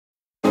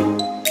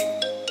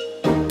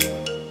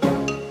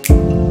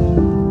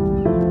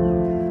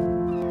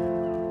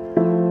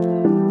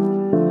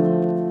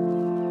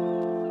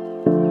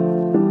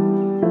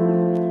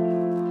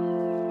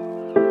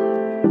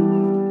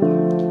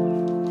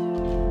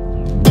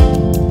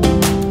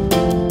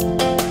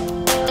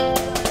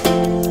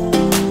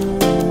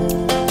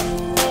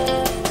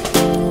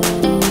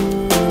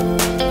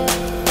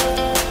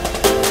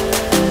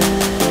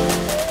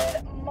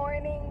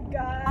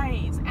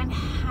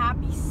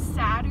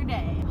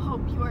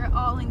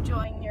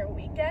enjoying your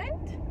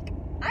weekend?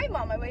 I'm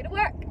on my way to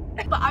work.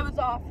 But I was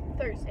off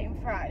Thursday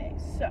and Friday,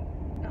 so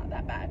not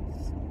that bad.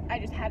 I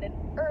just had an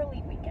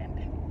early weekend.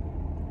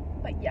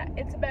 But yeah,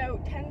 it's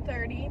about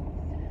 10:30.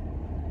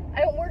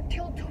 I don't work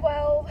till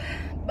 12,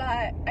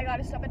 but I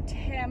gotta stop at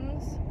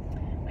Tim's.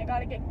 I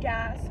gotta get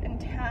gas in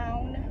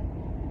town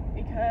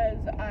because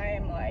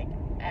I'm like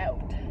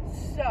out.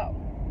 So,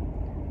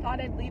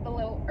 thought I'd leave a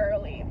little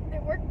early. I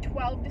worked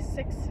 12 to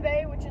 6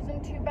 today, which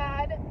isn't too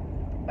bad.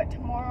 But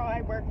tomorrow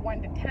I work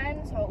 1 to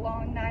 10, so a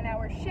long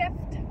 9-hour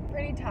shift.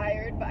 Pretty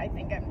tired, but I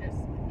think I'm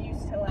just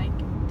used to like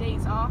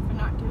days off and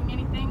not doing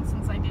anything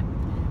since I did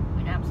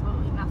like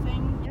absolutely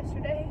nothing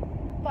yesterday.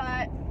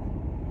 But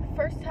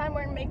first time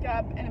wearing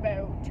makeup in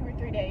about 2 or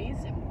 3 days.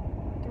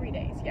 3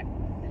 days, yeah.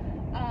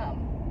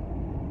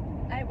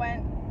 I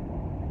went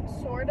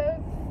sort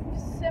of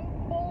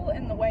simple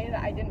in the way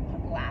that I didn't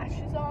put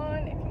lashes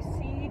on. If you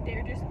see,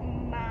 they're just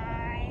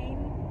mine.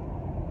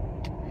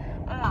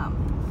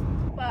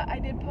 But I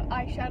did put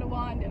eyeshadow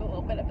on, did a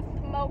little bit of a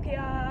smoky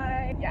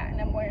eye. Yeah, and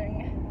I'm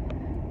wearing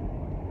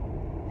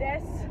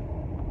this.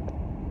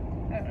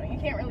 I don't know, you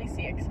can't really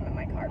see it because I'm in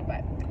my car,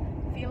 but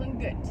feeling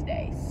good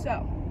today.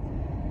 So,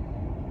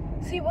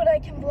 see what I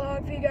can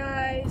vlog for you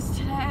guys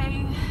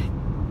today,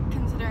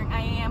 considering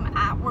I am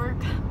at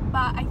work.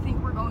 But I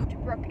think we're going to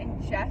Brooke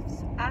and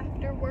Jeff's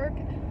after work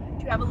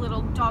to have a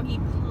little doggy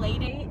play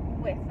date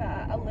with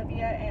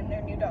Olivia and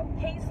their new dog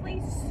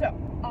Paisley. So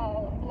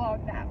I'll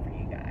vlog that for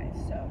you guys,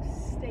 so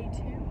stay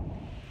tuned.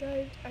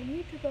 Guys, I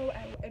need to go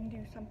out and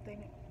do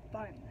something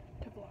fun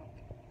to vlog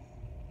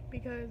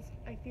because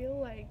I feel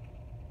like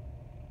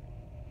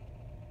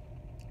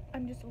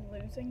I'm just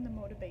losing the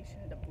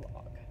motivation to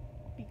vlog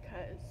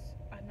because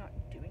I'm not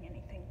doing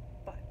anything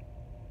fun.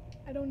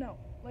 I don't know,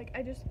 like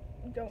I just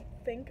don't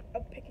think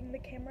of picking the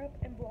camera up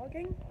and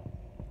vlogging,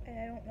 and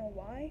I don't know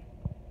why.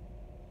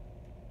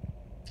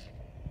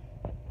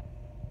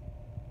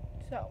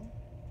 So,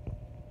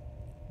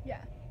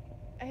 yeah,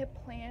 I have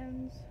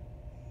plans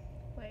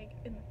like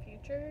in the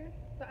future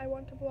that I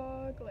want to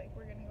vlog. Like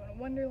we're gonna go to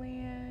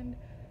Wonderland.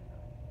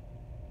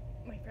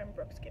 My friend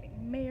Brooke's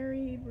getting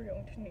married. We're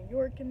going to New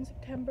York in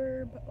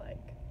September. But like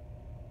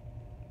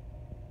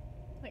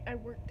I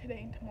work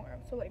today and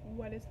tomorrow. So like,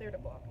 what is there to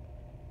vlog?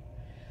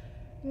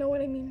 Know what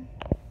I mean?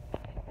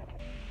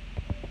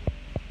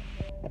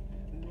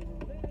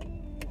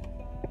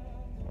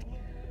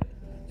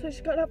 So I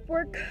just got off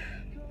work.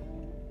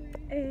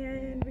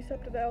 And we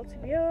stopped at the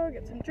LCBO,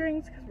 get some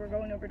drinks because we're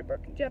going over to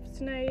Brooke and Jeff's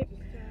tonight.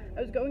 I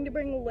was going to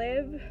bring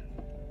Liv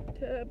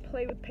to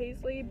play with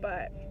Paisley,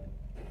 but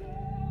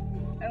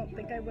I don't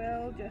think I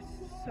will, just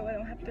so I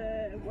don't have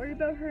to worry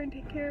about her and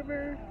take care of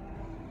her.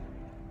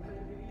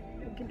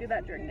 We can do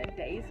that during the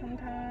day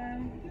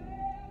sometime.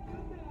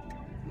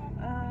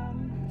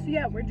 So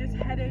yeah, we're just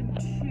headed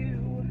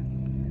to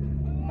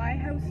my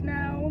house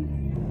now,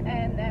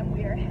 and then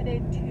we are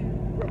headed to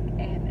Brooke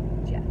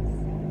and Jeff's.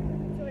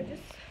 So I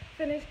just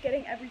finished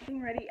getting everything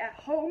ready at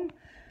home.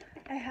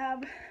 I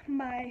have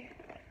my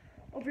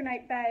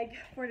overnight bag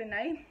for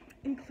tonight,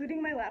 including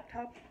my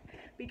laptop,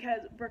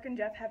 because Brooke and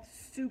Jeff have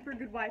super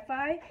good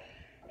Wi-Fi,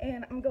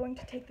 and I'm going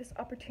to take this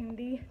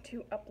opportunity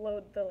to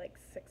upload the like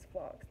 6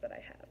 vlogs that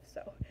I have.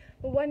 So,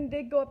 but one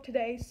did go up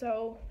today,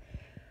 so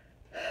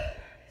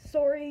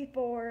sorry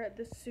for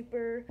the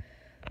super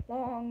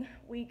long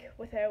week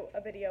without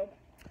a video,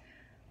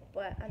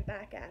 but I'm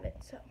back at it,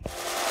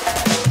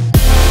 so.